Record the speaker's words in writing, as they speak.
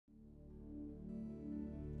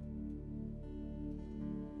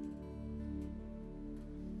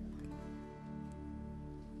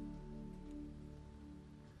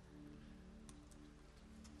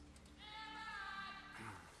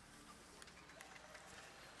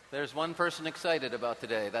There's one person excited about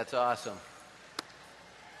today. That's awesome.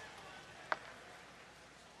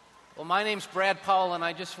 Well, my name's Brad Powell, and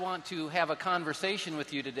I just want to have a conversation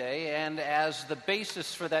with you today. And as the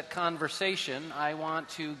basis for that conversation, I want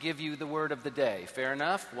to give you the word of the day. Fair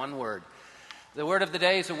enough? One word. The word of the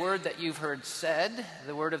day is a word that you've heard said.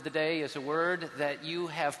 The word of the day is a word that you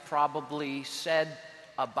have probably said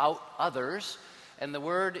about others. And the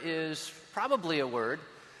word is probably a word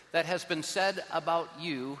that has been said about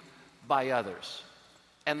you by others.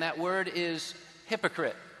 And that word is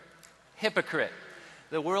hypocrite. Hypocrite.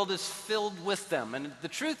 The world is filled with them. And the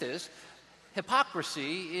truth is,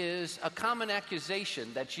 hypocrisy is a common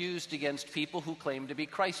accusation that's used against people who claim to be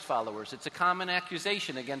Christ followers. It's a common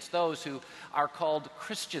accusation against those who are called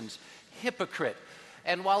Christians. Hypocrite.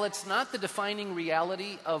 And while it's not the defining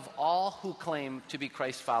reality of all who claim to be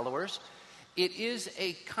Christ followers, it is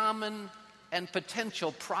a common and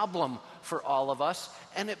potential problem for all of us,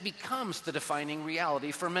 and it becomes the defining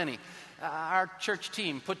reality for many. Our church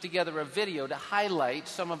team put together a video to highlight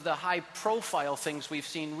some of the high-profile things we've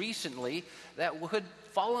seen recently that would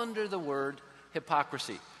fall under the word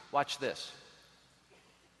hypocrisy. Watch this.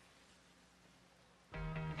 Do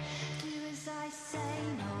as I say,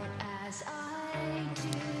 not as I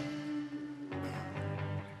do.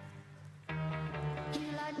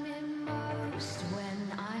 You like me most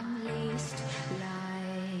when I'm least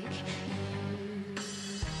like you.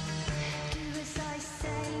 Do as I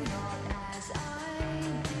say, not as I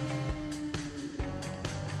do.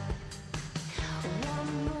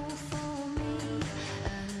 One more for me,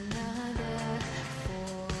 another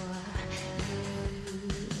for you.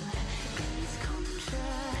 These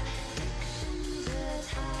contradictions are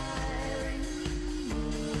tiring me.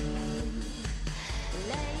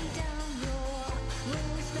 Lay down your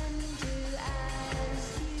rules, then do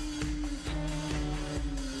as you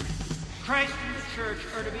please. Christ and the church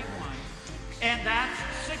are to be one, and that's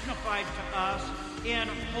signified to us in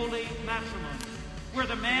holy matrimony, where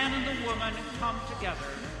the man and the woman come together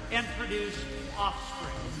and produce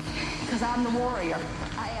offspring. Because I'm the warrior.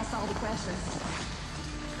 I ask all the questions.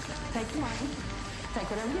 Take the money, take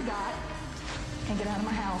whatever you got, and get out of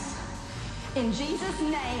my house. In Jesus'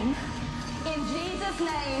 name,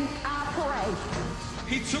 I pray.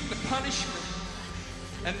 He took the punishment,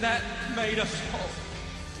 and that made us whole.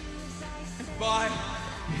 And by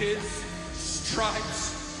his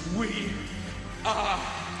stripes, we are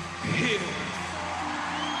healed.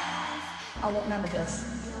 I want none of this.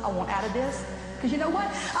 I want out of this. Because you know what?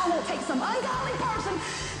 I won't take some ungodly person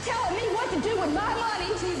telling me what to do with my money.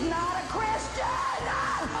 She's not a Christian.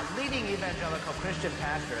 A leading evangelical Christian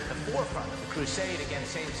pastor at the forefront of the crusade against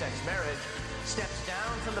same-sex marriage steps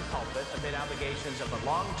down from the pulpit amid allegations of a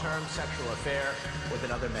long-term sexual affair with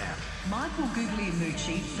another man. Michael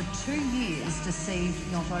Guglielmucci for 2 years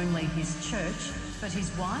deceived not only his church, but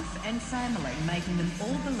his wife and family, making them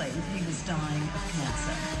all believe he was dying of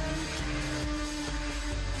cancer.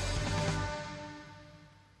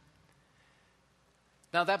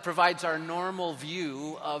 Now that provides our normal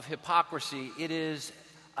view of hypocrisy. It is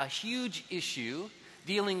a huge issue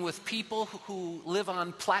dealing with people who live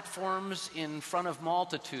on platforms in front of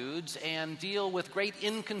multitudes and deal with great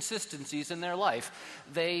inconsistencies in their life.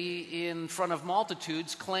 They, in front of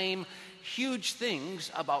multitudes, claim huge things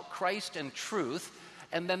about Christ and truth,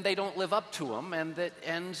 and then they don't live up to them, and that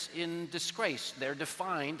ends in disgrace. They're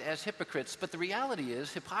defined as hypocrites. But the reality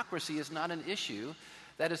is, hypocrisy is not an issue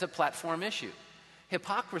that is a platform issue.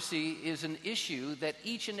 Hypocrisy is an issue that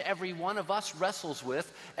each and every one of us wrestles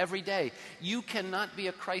with every day. You cannot be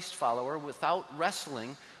a Christ follower without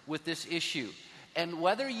wrestling with this issue. And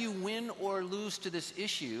whether you win or lose to this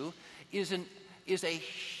issue is a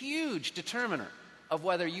huge determiner of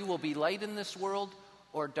whether you will be light in this world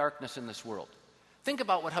or darkness in this world. Think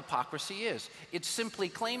about what hypocrisy is. It's simply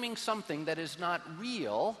claiming something that is not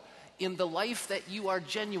real in the life that you are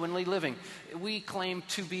genuinely living. We claim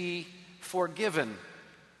to be forgiven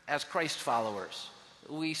as Christ followers.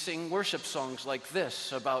 We sing worship songs like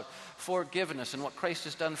this about forgiveness and what Christ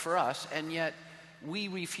has done for us, and yet we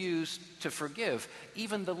refuse to forgive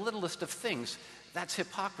even the littlest of things. That's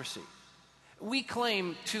hypocrisy. We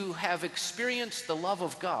claim to have experienced the love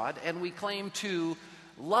of God, and we claim to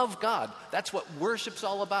love God. That's what worship's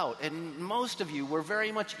all about. And most of you were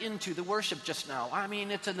very much into the worship just now. I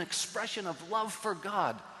mean, it's an expression of love for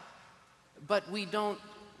God. But we don't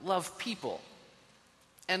love people.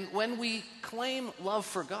 And when we claim love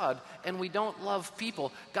for God and we don't love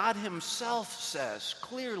people, God himself says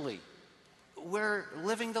clearly, we're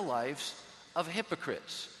living the lives of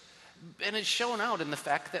hypocrites. And it's shown out in the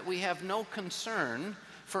fact that we have no concern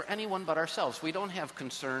for anyone but ourselves. We don't have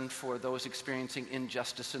concern for those experiencing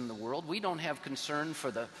injustice in the world. We don't have concern for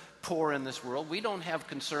the poor in this world. We don't have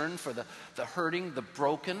concern for the hurting, the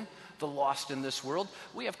broken, the lost in this world.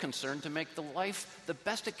 We have concern to make the life the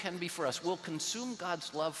best it can be for us. We'll consume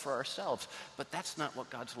God's love for ourselves, but that's not what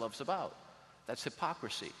God's love's about. That's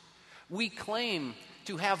hypocrisy. We claim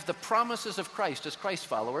to have the promises of Christ as Christ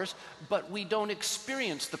followers, but we don't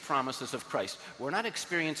experience the promises of Christ. We're not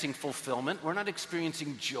experiencing fulfillment. We're not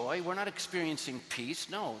experiencing joy. We're not experiencing peace.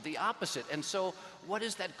 No, the opposite. And so what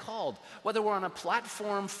is that called? Whether we're on a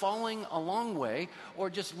platform falling a long way or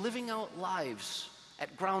just living out lives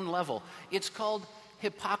at ground level, it's called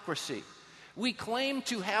hypocrisy. We claim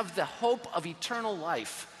to have the hope of eternal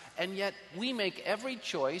life, and yet we make every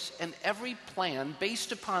choice and every plan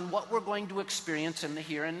based upon what we're going to experience in the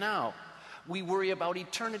here and now. We worry about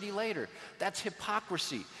eternity later. That's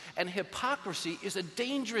hypocrisy. And hypocrisy is a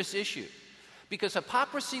dangerous issue because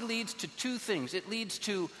hypocrisy leads to two things. It leads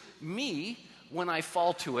to me, when I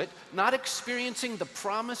fall to it, not experiencing the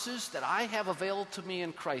promises that I have available to me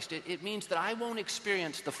in Christ. It means that I won't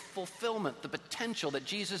experience the fulfillment, the potential that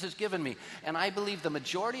Jesus has given me. And I believe the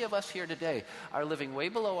majority of us here today are living way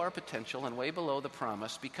below our potential and way below the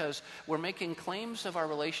promise because we're making claims of our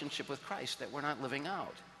relationship with Christ that we're not living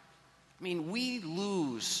out. I mean, we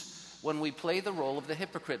lose when we play the role of the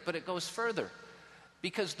hypocrite, but it goes further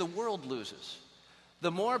because the world loses. The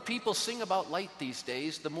more people sing about light these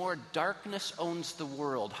days, the more darkness owns the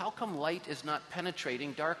world. How come light is not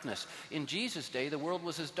penetrating darkness? In Jesus' day, the world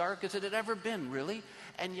was as dark as it had ever been, really.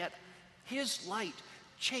 And yet, his light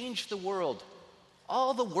changed the world.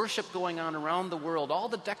 All the worship going on around the world, all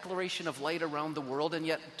the declaration of light around the world, and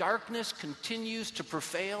yet darkness continues to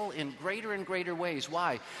prevail in greater and greater ways.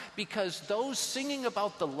 Why? Because those singing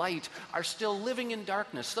about the light are still living in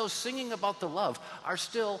darkness. Those singing about the love are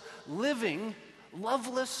still living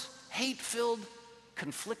loveless, hate-filled,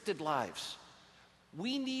 conflicted lives.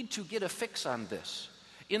 We need to get a fix on this.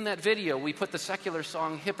 In that video, we put the secular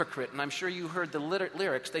song Hypocrite, and I'm sure you heard the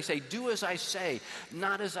lyrics. They say, do as I say,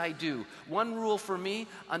 not as I do. One rule for me,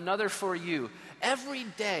 another for you. Every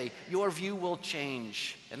day, your view will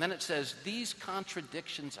change. And then it says, these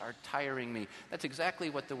contradictions are tiring me. That's exactly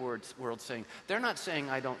what the world's saying. They're not saying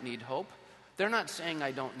I don't need hope. They're not saying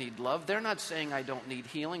I don't need love. They're not saying I don't need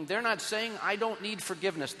healing. They're not saying I don't need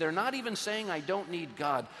forgiveness. They're not even saying I don't need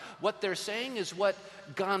God. What they're saying is what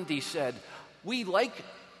Gandhi said. We like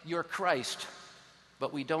your Christ,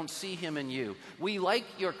 but we don't see him in you. We like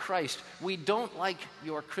your Christ. We don't like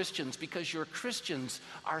your Christians because your Christians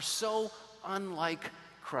are so unlike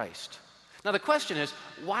Christ. Now the question is,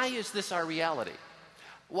 why is this our reality?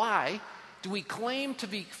 Why do we claim to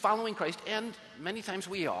be following Christ, and many times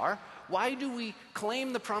we are? Why do we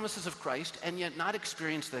claim the promises of Christ and yet not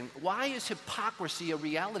experience them? Why is hypocrisy a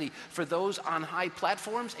reality for those on high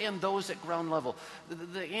platforms and those at ground level?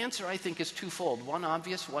 The answer, I think, is twofold. One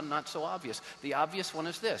obvious, one not so obvious. The obvious one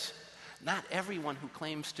is this. Not everyone who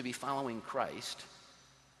claims to be following Christ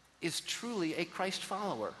is truly a Christ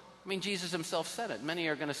follower. I mean, Jesus himself said it. Many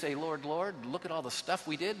are going to say, Lord, Lord, look at all the stuff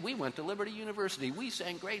we did. We went to Liberty University. We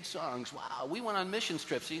sang great songs. Wow, we went on mission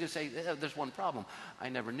trips. So you can say, there's one problem. I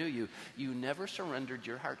never knew you. You never surrendered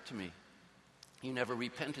your heart to me. You never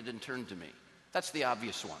repented and turned to me. That's the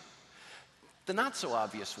obvious one. The not so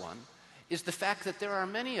obvious one is the fact that there are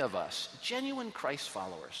many of us, genuine Christ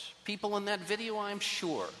followers, people in that video, I'm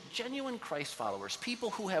sure, genuine Christ followers,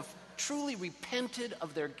 people who have truly repented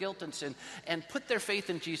of their guilt and sin and put their faith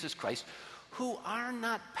in Jesus Christ, who are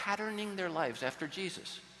not patterning their lives after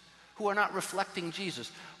Jesus, who are not reflecting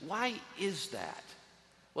Jesus. Why is that?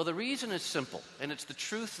 Well, the reason is simple, and it's the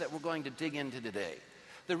truth that we're going to dig into today.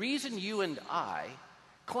 The reason you and I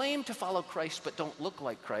claim to follow Christ but don't look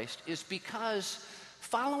like Christ is because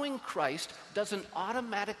following Christ doesn't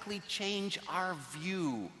automatically change our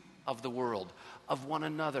view of the world, of one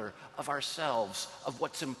another, of ourselves, of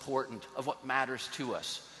what's important, of what matters to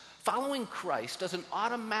us. Following Christ doesn't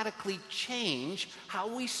automatically change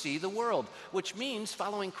how we see the world, which means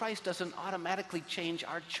following Christ doesn't automatically change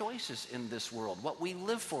our choices in this world, what we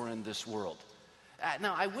live for in this world.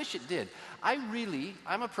 Now, I wish it did.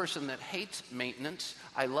 I'm a person that hates maintenance.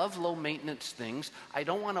 I love low maintenance things. I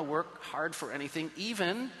don't want to work hard for anything,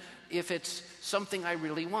 even if it's something I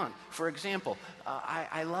really want. For example,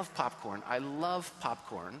 I love popcorn. I love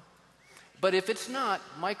popcorn. But if it's not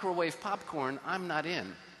microwave popcorn, I'm not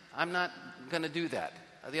in. I'm not going to do that.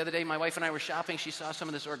 The other day, my wife and I were shopping. She saw some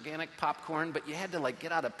of this organic popcorn, but you had to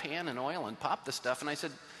get out a pan and oil and pop the stuff. And I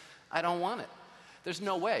said, I don't want it. There's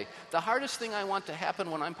no way. The hardest thing I want to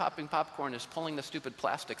happen when I'm popping popcorn is pulling the stupid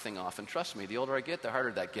plastic thing off. And trust me, the older I get, the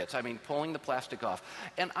harder that gets. I mean, pulling the plastic off.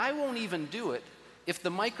 And I won't even do it if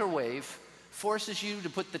the microwave forces you to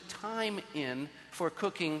put the time in for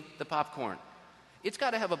cooking the popcorn. It's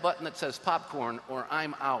got to have a button that says popcorn or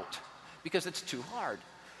I'm out, because it's too hard.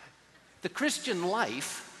 The Christian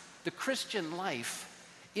life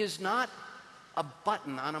is not a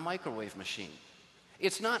button on a microwave machine.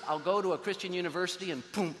 It's not, I'll go to a Christian university and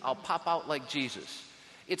boom, I'll pop out like Jesus.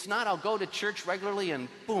 It's not, I'll go to church regularly and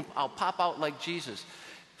boom, I'll pop out like Jesus.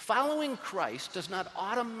 Following Christ does not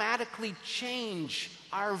automatically change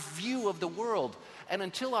our view of the world. And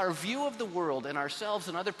until our view of the world and ourselves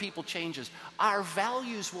and other people changes, our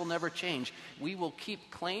values will never change. We will keep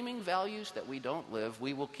claiming values that we don't live.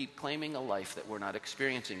 We will keep claiming a life that we're not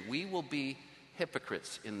experiencing. We will be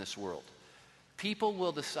hypocrites in this world. People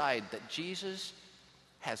will decide that Jesus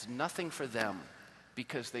has nothing for them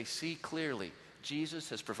because they see clearly Jesus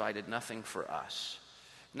has provided nothing for us.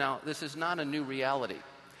 Now, this is not a new reality.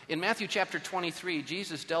 In Matthew chapter 23,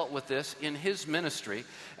 Jesus dealt with this in his ministry.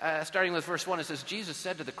 Starting with verse 1, it says, Jesus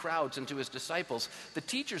said to the crowds and to his disciples, the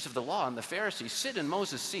teachers of the law and the Pharisees sit in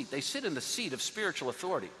Moses' seat. They sit in the seat of spiritual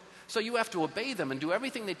authority. So you have to obey them and do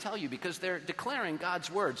everything they tell you because they're declaring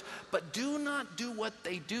God's words. But do not do what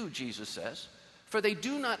they do, Jesus says, for they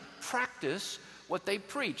do not practice what they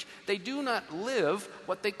preach. They do not live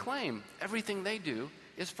what they claim. Everything they do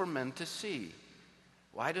is for men to see.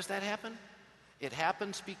 Why does that happen? It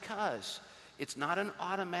happens because it's not an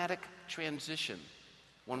automatic transition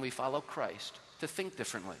when we follow Christ to think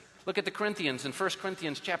differently. Look at the Corinthians in 1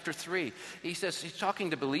 Corinthians chapter 3. He says, he's talking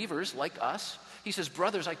to believers like us. He says,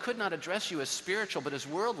 brothers, I could not address you as spiritual, but as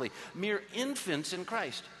worldly, mere infants in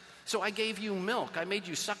Christ. So I gave you milk. I made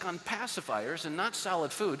you suck on pacifiers and not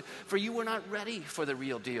solid food, for you were not ready for the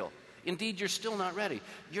real deal. Indeed, you're still not ready.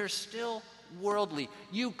 You're still worldly.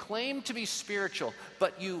 You claim to be spiritual,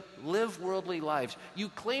 but you live worldly lives. You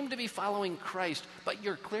claim to be following Christ, but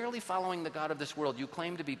you're clearly following the God of this world. You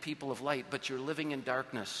claim to be people of light, but you're living in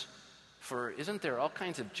darkness. For isn't there all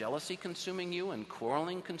kinds of jealousy consuming you and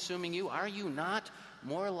quarreling consuming you? Are you not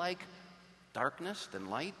more like darkness than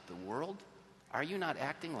light, the world? Are you not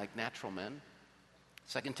acting like natural men?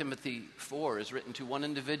 2 Timothy 4 is written to one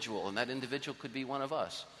individual, and that individual could be one of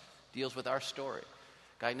us. Deals with our story.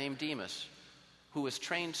 A guy named Demas, who was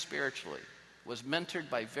trained spiritually, was mentored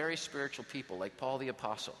by very spiritual people like Paul the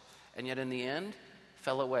Apostle, and yet in the end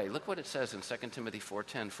fell away. Look what it says in 2 Timothy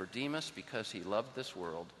 4:10. For Demas, because he loved this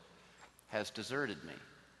world, has deserted me.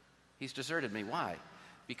 He's deserted me. Why?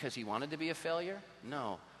 Because he wanted to be a failure?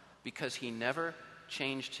 No, because he never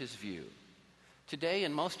changed his view. Today,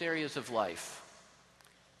 in most areas of life,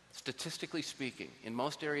 statistically speaking, in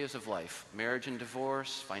most areas of life, marriage and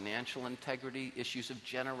divorce, financial integrity, issues of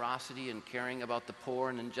generosity and caring about the poor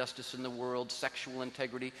and injustice in the world, sexual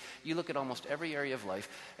integrity, you look at almost every area of life,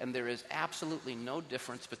 and there is absolutely no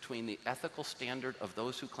difference between the ethical standard of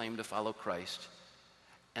those who claim to follow Christ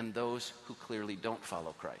and those who clearly don't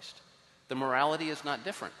follow Christ. The morality is not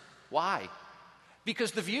different. Why?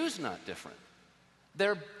 Because the view's not different.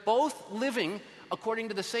 They're both living according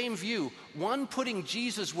to the same view, one putting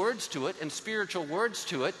Jesus' words to it and spiritual words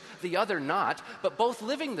to it, the other not, but both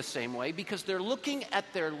living the same way because they're looking at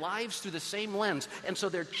their lives through the same lens, and so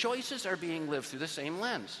their choices are being lived through the same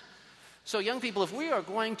lens. So young people, if we are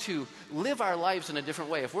going to live our lives in a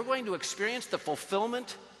different way, if we're going to experience the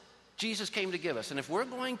fulfillment Jesus came to give us, and if we're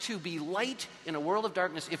going to be light in a world of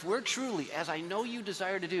darkness, if we're truly, as I know you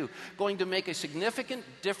desire to do, going to make a significant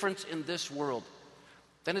difference in this world,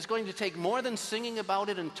 then it's going to take more than singing about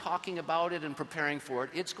it and talking about it and preparing for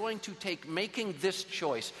it. It's going to take making this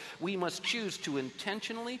choice. We must choose to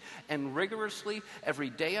intentionally and rigorously, every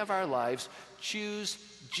day of our lives, choose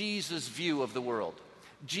Jesus' view of the world,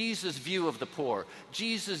 Jesus' view of the poor,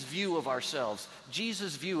 Jesus' view of ourselves,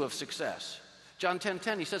 Jesus' view of success. John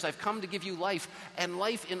 10:10, he says, I've come to give you life, and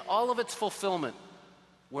life in all of its fulfillment.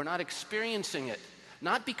 We're not experiencing it.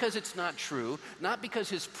 Not because it's not true, not because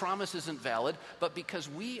his promise isn't valid, but because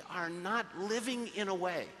we are not living in a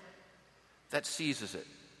way that seizes it.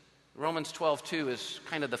 Romans 12:2 is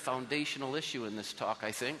kind of the foundational issue in this talk,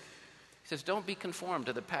 I think. He says, don't be conformed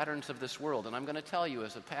to the patterns of this world. And I'm going to tell you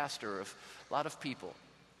as a pastor of a lot of people,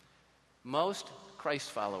 most Christ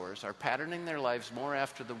followers are patterning their lives more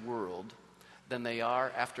after the world than they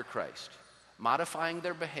are after Christ, modifying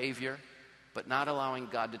their behavior, but not allowing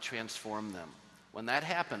God to transform them. When that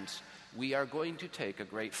happens, we are going to take a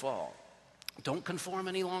great fall. Don't conform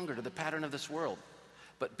any longer to the pattern of this world,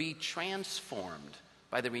 but be transformed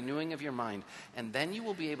by the renewing of your mind, and then you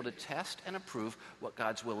will be able to test and approve what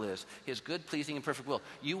God's will is, his good, pleasing, and perfect will.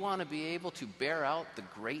 You want to be able to bear out the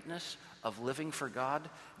greatness of living for God,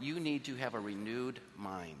 you need to have a renewed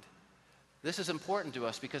mind. This is important to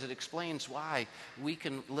us because it explains why we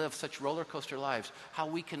can live such roller coaster lives, how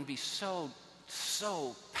we can be so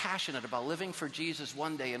passionate about living for Jesus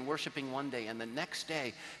one day and worshiping one day, and the next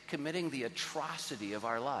day committing the atrocity of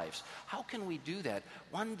our lives. How can we do that?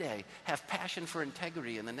 One day have passion for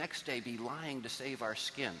integrity, and the next day be lying to save our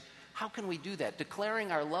skin. How can we do that?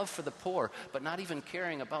 Declaring our love for the poor, but not even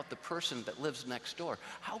caring about the person that lives next door.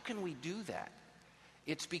 How can we do that?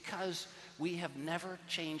 It's because we have never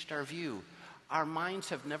changed our view. Our minds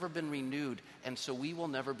have never been renewed, and so we will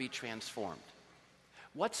never be transformed.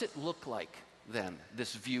 What's it look like then,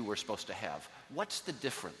 this view we're supposed to have? What's the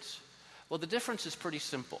difference? Well, the difference is pretty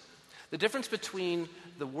simple. The difference between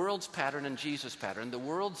the world's pattern and Jesus' pattern, the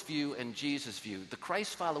world's view and Jesus' view, the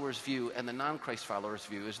Christ followers' view and the non-Christ followers'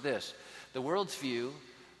 view is this. The world's view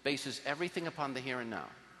bases everything upon the here and now.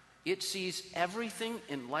 It sees everything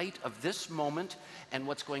in light of this moment and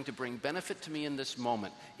what's going to bring benefit to me in this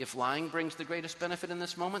moment. If lying brings the greatest benefit in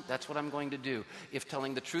this moment, that's what I'm going to do. If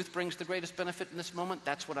telling the truth brings the greatest benefit in this moment,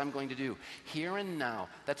 that's what I'm going to do. Here and now,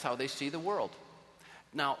 that's how they see the world.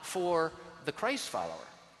 Now, for the Christ follower,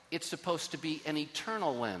 it's supposed to be an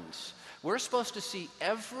eternal lens. We're supposed to see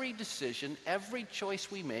every decision, every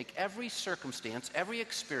choice we make, every circumstance, every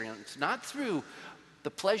experience, not through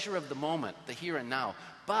the pleasure of the moment, the here and now,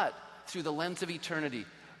 but through the lens of eternity.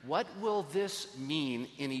 What will this mean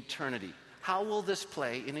in eternity? How will this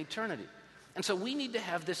play in eternity? And so we need to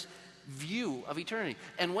have this view of eternity.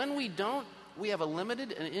 And when we don't, we have a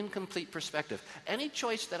limited and incomplete perspective. Any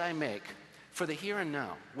choice that I make for the here and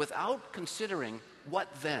now, without considering what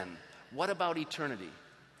then, what about eternity,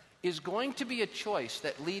 is going to be a choice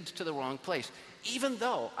that leads to the wrong place, even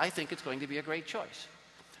though I think it's going to be a great choice.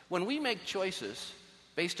 When we make choices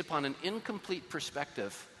based upon an incomplete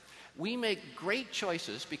perspective, we make great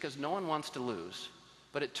choices because no one wants to lose,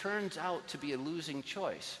 but it turns out to be a losing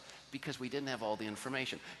choice because we didn't have all the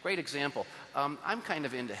information. Great example. I'm kind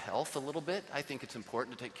of into health a little bit. I think it's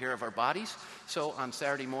important to take care of our bodies. So on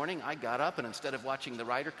Saturday morning, I got up and instead of watching the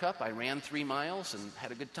Ryder Cup, I ran 3 miles and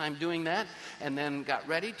had a good time doing that, and then got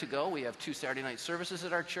ready to go. We have 2 Saturday night services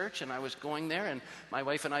at our church, and I was going there, and my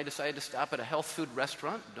wife and I decided to stop at a health food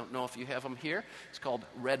restaurant. Don't know if you have them here. It's called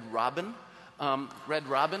Red Robin. Red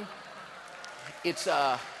Robin. It's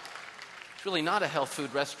really not a health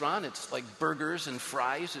food restaurant. It's like burgers and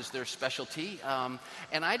fries is their specialty.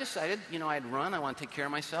 And I decided, I'd run. I want to take care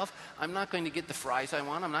of myself. I'm not going to get the fries I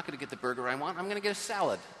want. I'm not going to get the burger I want. I'm going to get a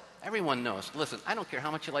salad. Everyone knows. Listen, I don't care how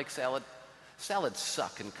much you like salad. Salads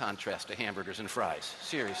suck in contrast to hamburgers and fries.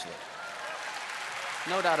 Seriously.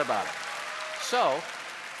 No doubt about it. So,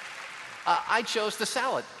 I chose the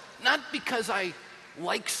salad. Not because I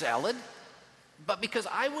like salad, but because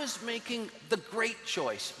I was making the great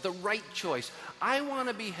choice, the right choice. I want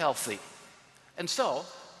to be healthy. And so,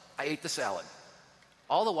 I ate the salad,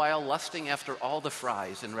 all the while lusting after all the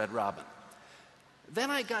fries in Red Robin. Then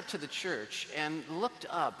I got to the church and looked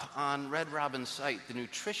up on Red Robin's site the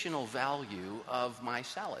nutritional value of my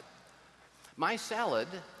salad. My salad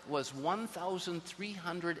was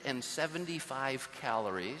 1,375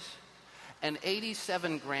 calories and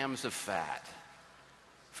 87 grams of fat.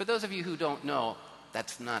 For those of you who don't know,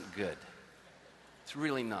 that's not good. It's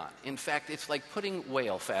really not. In fact, it's like putting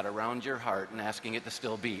whale fat around your heart and asking it to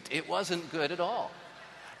still beat. It wasn't good at all.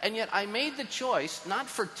 And yet I made the choice, not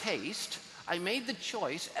for taste, I made the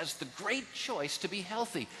choice as the great choice to be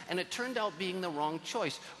healthy. And it turned out being the wrong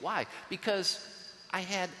choice. Why? Because I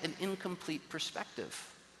had an incomplete perspective.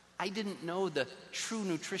 I didn't know the true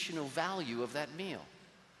nutritional value of that meal.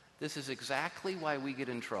 This is exactly why we get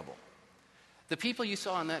in trouble. The people you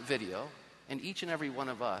saw in that video, and each and every one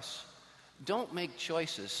of us, don't make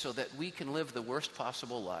choices so that we can live the worst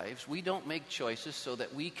possible lives. We don't make choices so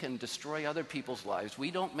that we can destroy other people's lives. We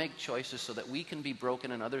don't make choices so that we can be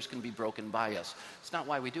broken and others can be broken by us. It's not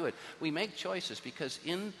why we do it. We make choices because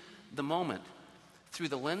in the moment, through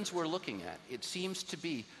the lens we're looking at, it seems to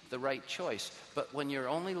be the right choice. But when you're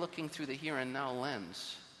only looking through the here and now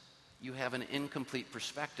lens, you have an incomplete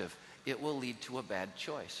perspective. It will lead to a bad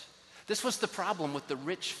choice. This was the problem with the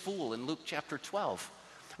rich fool in Luke chapter 12.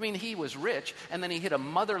 I mean, he was rich, and then he hit a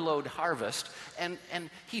motherlode harvest, and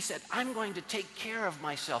he said, I'm going to take care of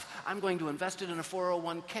myself. I'm going to invest it in a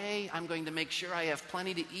 401k. I'm going to make sure I have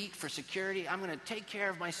plenty to eat for security. I'm going to take care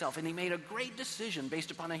of myself. And he made a great decision based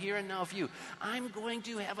upon a here and now view. I'm going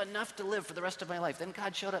to have enough to live for the rest of my life. Then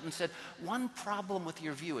God showed up and said, one problem with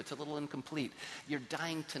your view, it's a little incomplete. You're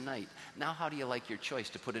dying tonight. Now how do you like your choice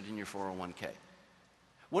to put it in your 401k?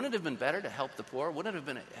 Wouldn't it have been better to help the poor? Wouldn't it have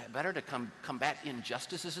been better to combat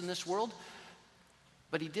injustices in this world?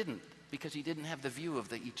 But he didn't, because he didn't have the view of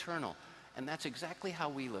the eternal. And that's exactly how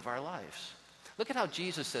we live our lives. Look at how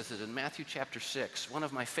Jesus says it in Matthew chapter 6, one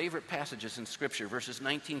of my favorite passages in Scripture, verses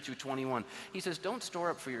 19 through 21. He says, don't store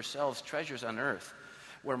up for yourselves treasures on earth,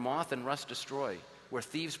 where moth and rust destroy, where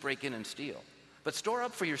thieves break in and steal. But store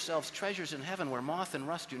up for yourselves treasures in heaven where moth and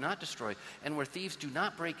rust do not destroy and where thieves do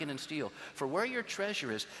not break in and steal. For where your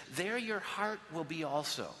treasure is, there your heart will be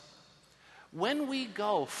also. When we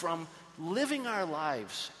go from living our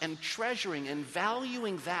lives and treasuring and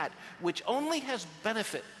valuing that which only has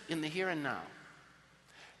benefit in the here and now,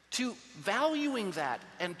 to valuing that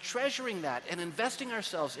and treasuring that and investing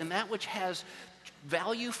ourselves in that which has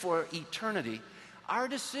value for eternity, our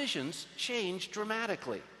decisions change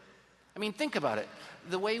dramatically. I mean, think about it.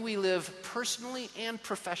 The way we live personally and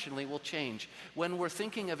professionally will change. When we're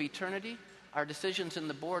thinking of eternity, our decisions in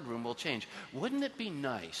the boardroom will change. Wouldn't it be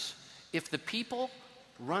nice if the people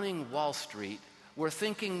running Wall Street were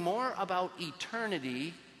thinking more about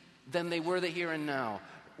eternity than they were the here and now?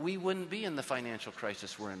 We wouldn't be in the financial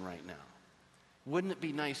crisis we're in right now. Wouldn't it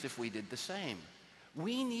be nice if we did the same?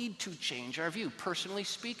 We need to change our view. Personally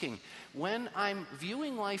speaking, when I'm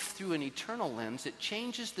viewing life through an eternal lens, it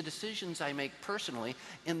changes the decisions I make personally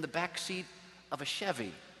in the backseat of a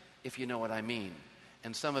Chevy, if you know what I mean.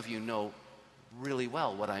 And some of you know really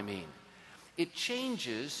well what I mean. It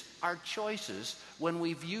changes our choices when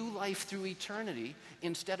we view life through eternity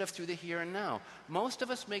instead of through the here and now. Most of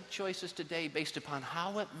us make choices today based upon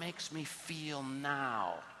how it makes me feel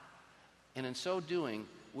now. And in so doing,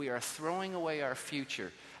 we are throwing away our future,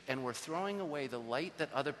 and we're throwing away the light that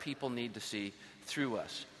other people need to see through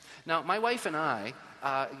us. Now, my wife and I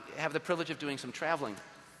have the privilege of doing some traveling,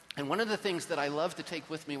 and one of the things that I love to take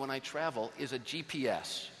with me when I travel is a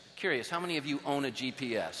GPS. Curious, how many of you own a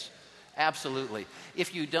GPS? Absolutely.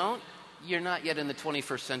 If you don't, you're not yet in the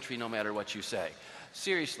 21st century, no matter what you say.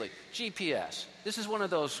 Seriously, GPS. This is one of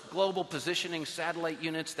those global positioning satellite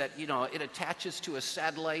units that, it attaches to a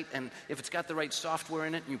satellite, and if it's got the right software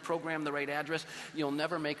in it and you program the right address, you'll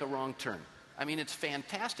never make a wrong turn. I mean, it's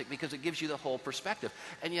fantastic because it gives you the whole perspective.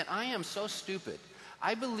 And yet I am so stupid.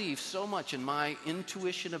 I believe so much in my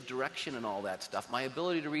intuition of direction and all that stuff, my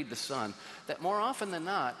ability to read the sun, that more often than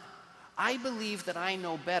not, I believe that I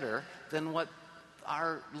know better than what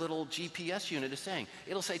our little GPS unit is saying.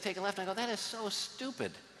 It'll say, take a left, and I go, that is so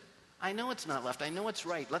stupid. I know it's not left. I know it's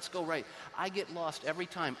right. Let's go right. I get lost every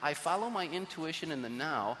time. I follow my intuition in the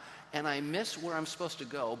now, and I miss where I'm supposed to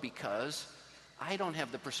go because I don't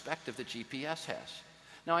have the perspective that GPS has.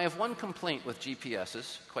 Now, I have one complaint with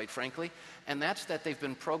GPSs, quite frankly, and that's that they've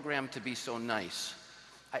been programmed to be so nice.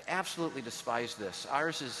 I absolutely despise this.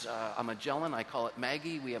 Ours is a Magellan. I call it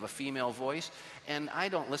Maggie. We have a female voice. And I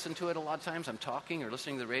don't listen to it a lot of times. I'm talking or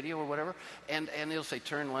listening to the radio or whatever. And it'll say,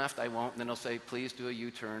 turn left. I won't. And then it'll say, please do a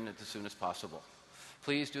U-turn as soon as possible.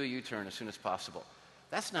 Please do a U-turn as soon as possible.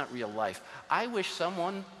 That's not real life. I wish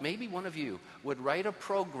someone, maybe one of you, would write a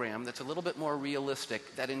program that's a little bit more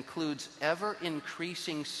realistic that includes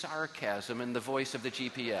ever-increasing sarcasm in the voice of the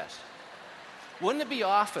GPS. Wouldn't it be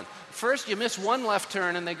often? First, you miss one left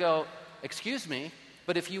turn and they go, excuse me,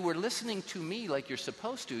 but if you were listening to me like you're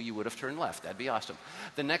supposed to, you would have turned left. That'd be awesome.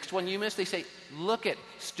 The next one you miss, they say, look it,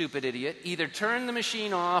 stupid idiot. Either turn the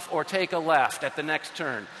machine off or take a left at the next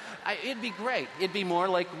turn. It'd be great. It'd be more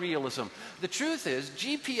like realism. The truth is,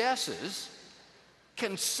 GPSs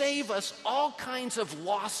can save us all kinds of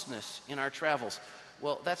lostness in our travels.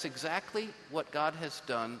 Well, that's exactly what God has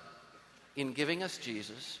done in giving us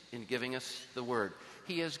Jesus, in giving us the Word.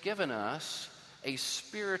 He has given us a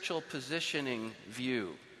spiritual positioning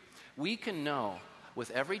view. We can know with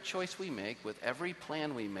every choice we make, with every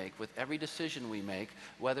plan we make, with every decision we make,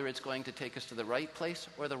 whether it's going to take us to the right place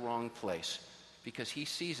or the wrong place, because He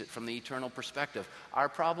sees it from the eternal perspective. Our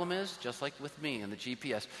problem is, just like with me and the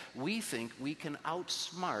GPS, we think we can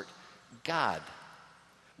outsmart God.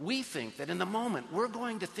 We think that in the moment we're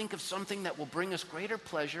going to think of something that will bring us greater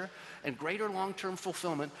pleasure and greater long-term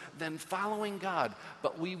fulfillment than following God.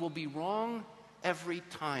 But we will be wrong every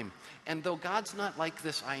time. And though God's not like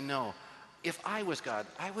this, I know. If I was God,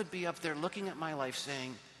 I would be up there looking at my life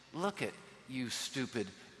saying, look it, you stupid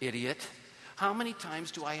idiot. How many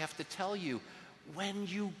times do I have to tell you, when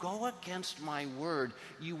you go against my word,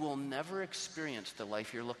 you will never experience the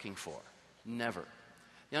life you're looking for? Never.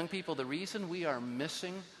 Young people, the reason we are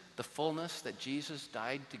missing the fullness that Jesus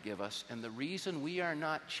died to give us, and the reason we are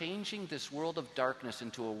not changing this world of darkness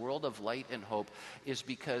into a world of light and hope, is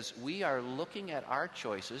because we are looking at our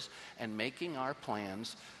choices and making our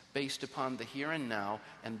plans based upon the here and now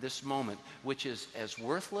and this moment, which is as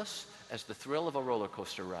worthless as the thrill of a roller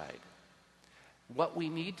coaster ride. What we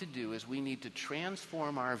need to do is we need to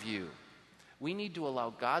transform our view. We need to allow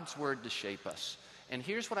God's word to shape us. And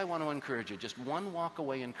here's what I want to encourage you, just one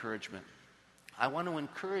walk-away encouragement. I want to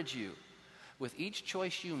encourage you, with each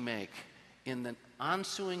choice you make in the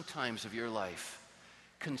ensuing times of your life,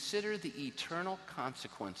 consider the eternal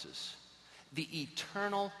consequences, the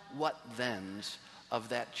eternal what-thens of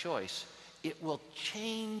that choice. It will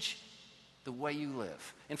change the way you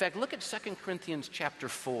live. In fact, look at 2 Corinthians chapter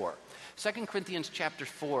 4. 2 Corinthians chapter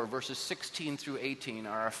 4, verses 16 through 18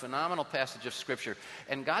 are a phenomenal passage of Scripture.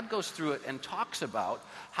 And God goes through it and talks about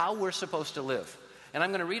how we're supposed to live. And I'm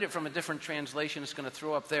going to read it from a different translation. It's going to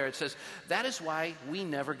throw up there. It says, "That is why we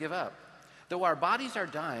never give up. Though our bodies are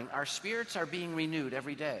dying, our spirits are being renewed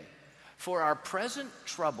every day. For our present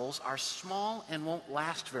troubles are small and won't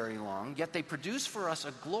last very long, yet they produce for us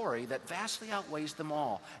a glory that vastly outweighs them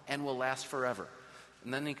all and will last forever."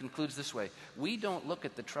 And then he concludes this way, "We don't look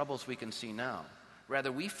at the troubles we can see now.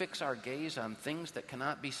 Rather, we fix our gaze on things that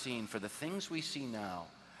cannot be seen, for the things we see now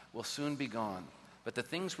will soon be gone, but the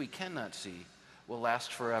things we cannot see will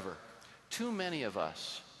last forever." Too many of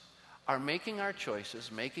us are making our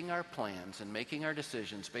choices, making our plans, and making our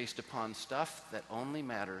decisions based upon stuff that only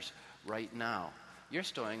matters right now. You're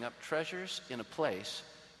storing up treasures in a place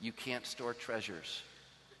you can't store treasures.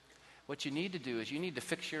 What you need to do is you need to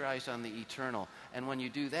fix your eyes on the eternal. And when you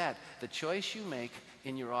do that, the choice you make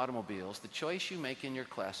in your automobiles, the choice you make in your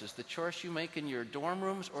classes, the choice you make in your dorm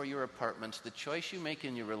rooms or your apartments, the choice you make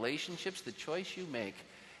in your relationships, the choice you make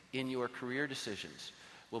in your career decisions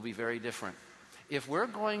will be very different. If we're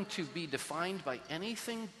going to be defined by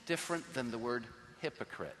anything different than the word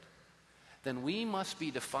hypocrite, then we must be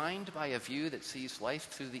defined by a view that sees life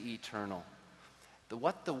through the eternal.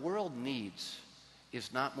 What the world needs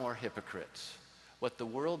is not more hypocrites. What the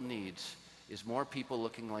world needs is more people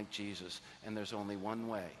looking like Jesus, and there's only one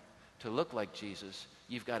way. To look like Jesus,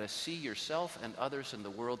 you've got to see yourself and others in the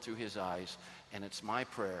world through his eyes, and it's my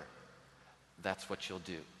prayer that's what you'll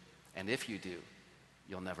do. And if you do,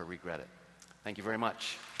 you'll never regret it. Thank you very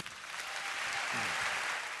much.